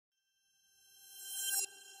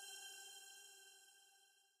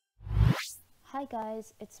Hi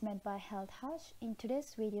guys, it's Med by Health Hush. In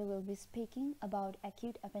today's video, we'll be speaking about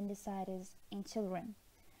acute appendicitis in children.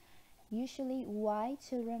 Usually, why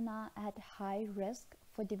children are at high risk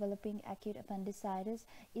for developing acute appendicitis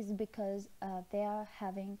is because they are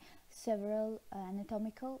having several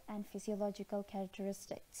anatomical and physiological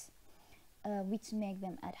characteristics which make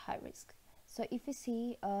them at high risk. So if we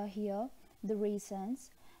see here the reasons,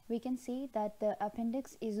 we can see that the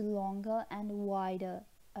appendix is longer and wider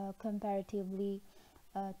comparatively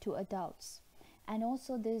to adults, and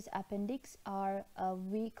also these appendix are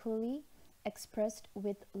weakly expressed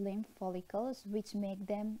with lymph follicles, which make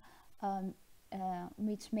them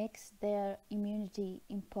which makes their immunity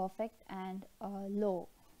imperfect and low,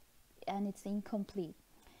 and it's incomplete.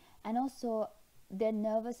 And also their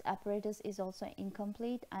nervous apparatus is also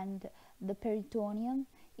incomplete, and the peritoneum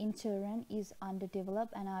in children is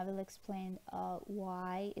underdeveloped, and I will explain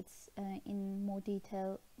why it's in more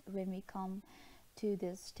detail when we come to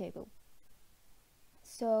this table.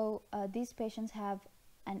 So these patients have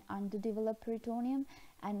an underdeveloped peritoneum,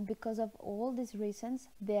 and because of all these reasons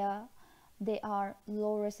they are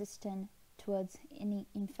low resistant towards any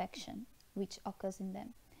infection which occurs in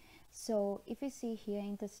them. So if you see here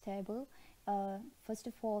in this table, first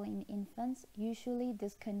of all, in infants, usually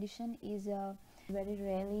this condition is very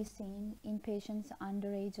rarely seen in patients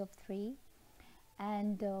under age of 3,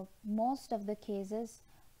 and most of the cases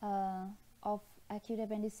of acute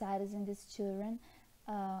appendicitis in these children,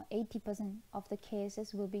 80% of the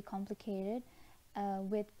cases will be complicated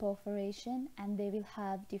with perforation, and they will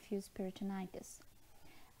have diffuse peritonitis,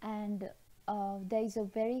 and there is a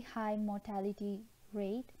very high mortality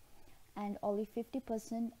rate, and only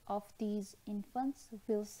 50% of these infants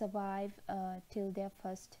will survive till their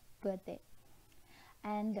first birthday.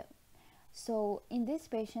 And so in these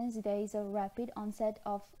patients there is a rapid onset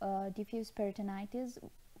of diffuse peritonitis.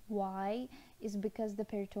 Why? Is because the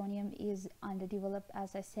peritoneum is underdeveloped,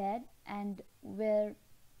 as I said, and where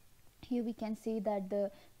here we can see that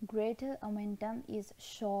the greater omentum is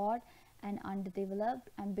short and underdeveloped,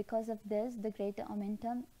 and because of this the greater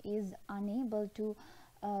omentum is unable to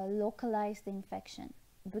localize the infection.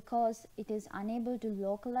 Because it is unable to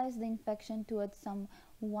localize the infection towards some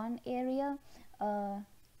one area,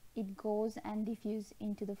 it goes and diffuse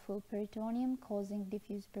into the full peritoneum, causing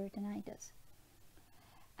diffuse peritonitis.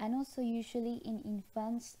 And also usually in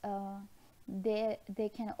infants they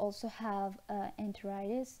can also have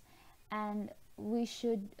enteritis, and we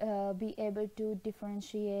should be able to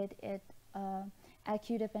differentiate it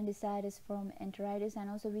acute appendicitis from enteritis, and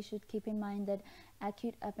also we should keep in mind that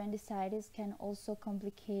acute appendicitis can also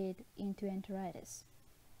complicate into enteritis.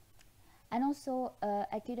 And also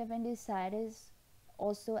acute appendicitis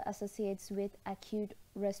also associates with acute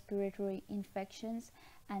respiratory infections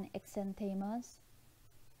and exanthemas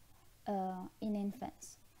in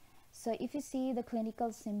infants. So if you see the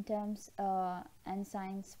clinical symptoms and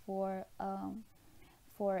signs for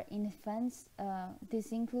infants,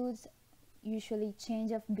 this includes usually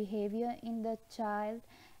change of behavior in the child,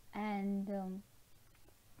 and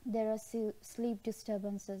there are sleep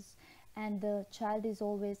disturbances, and the child is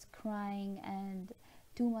always crying and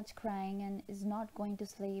too much crying and is not going to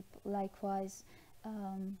sleep. Likewise,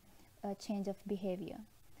 a change of behavior.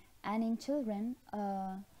 And in children,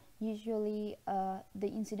 usually the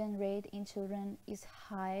incident rate in children is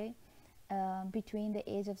high between the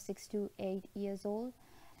age of 6 to 8 years old,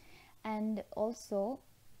 and also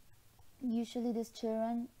usually these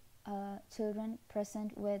children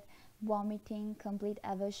present with vomiting, complete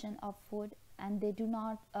aversion of food, and they do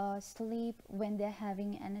not sleep when they're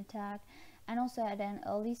having an attack. And also at an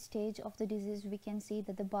early stage of the disease we can see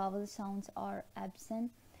that the bowel sounds are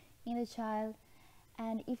absent in the child.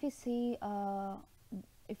 And if you see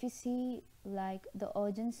like the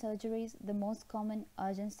urgent surgeries, the most common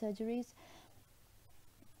urgent surgeries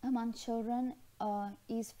among children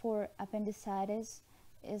is for appendicitis,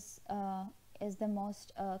 is the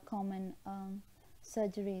most common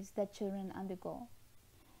surgeries that children undergo.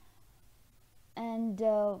 And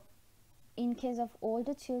in case of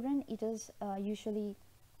older children, it is usually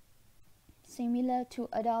similar to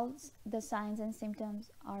adults. The signs and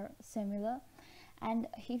symptoms are similar, and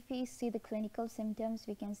if we see the clinical symptoms,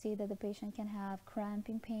 we can see that the patient can have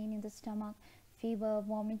cramping pain in the stomach, fever,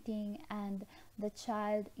 vomiting, and the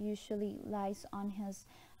child usually lies on his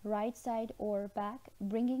right side or back,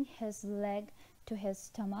 bringing his leg to his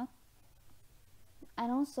stomach,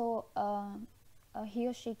 and also he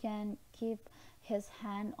or she can keep his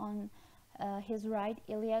hand on his right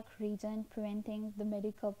iliac region, preventing the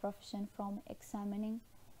medical profession from examining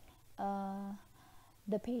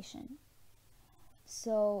the patient.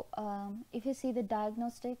 So if you see the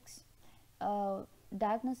diagnostics,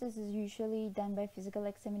 diagnosis is usually done by physical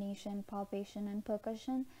examination, palpation, and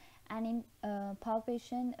percussion. And in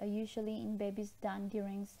palpation, usually in babies done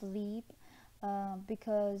during sleep,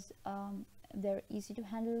 because they're easy to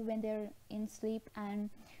handle when they're in sleep, and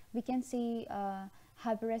we can see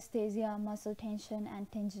hyperesthesia, muscle tension, and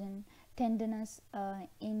tenderness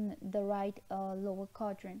in the right lower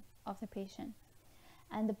quadrant of the patient.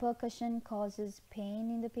 And the percussion causes pain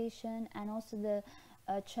in the patient, and also the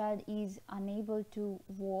child is unable to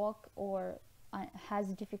walk or has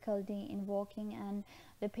difficulty in walking, and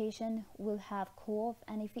the patient will have cough.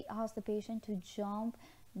 And if we ask the patient to jump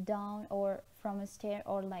down or from a stair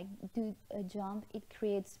or like do a jump, it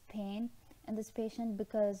creates pain in this patient,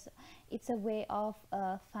 because it's a way of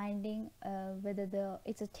finding whether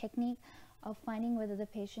it's a technique of finding whether the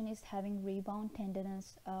patient is having rebound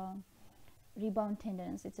tenderness.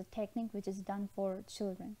 It's a technique which is done for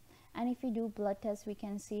children. And if we do blood tests, we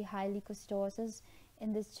can see high leukocytosis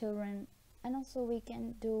in these children. And also we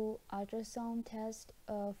can do ultrasound test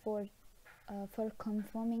for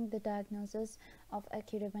confirming the diagnosis of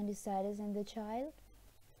acute appendicitis in the child.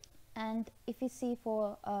 And if we see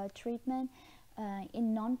for treatment,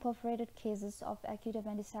 in non-perforated cases of acute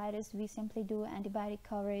appendicitis, we simply do antibiotic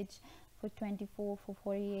coverage for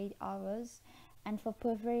 48 hours. And for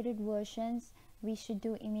perforated versions, we should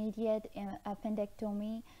do immediate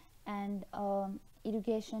appendectomy and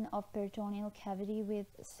irrigation of peritoneal cavity with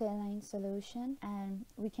saline solution. And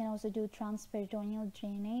we can also do transperitoneal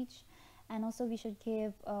drainage. And also we should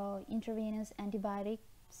give intravenous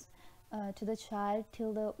antibiotics to the child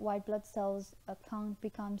till the white blood cells count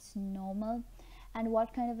becomes normal. And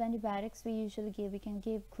what kind of antibiotics we usually give? We can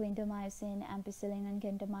give clindamycin, ampicillin, and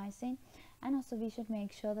gentamicin. And also we should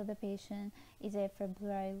make sure that the patient is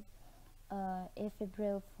afebrile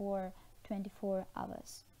for 24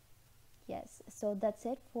 hours. Yes, so that's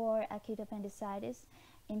it for acute appendicitis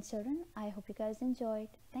in children. I hope you guys enjoyed.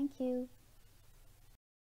 Thank you.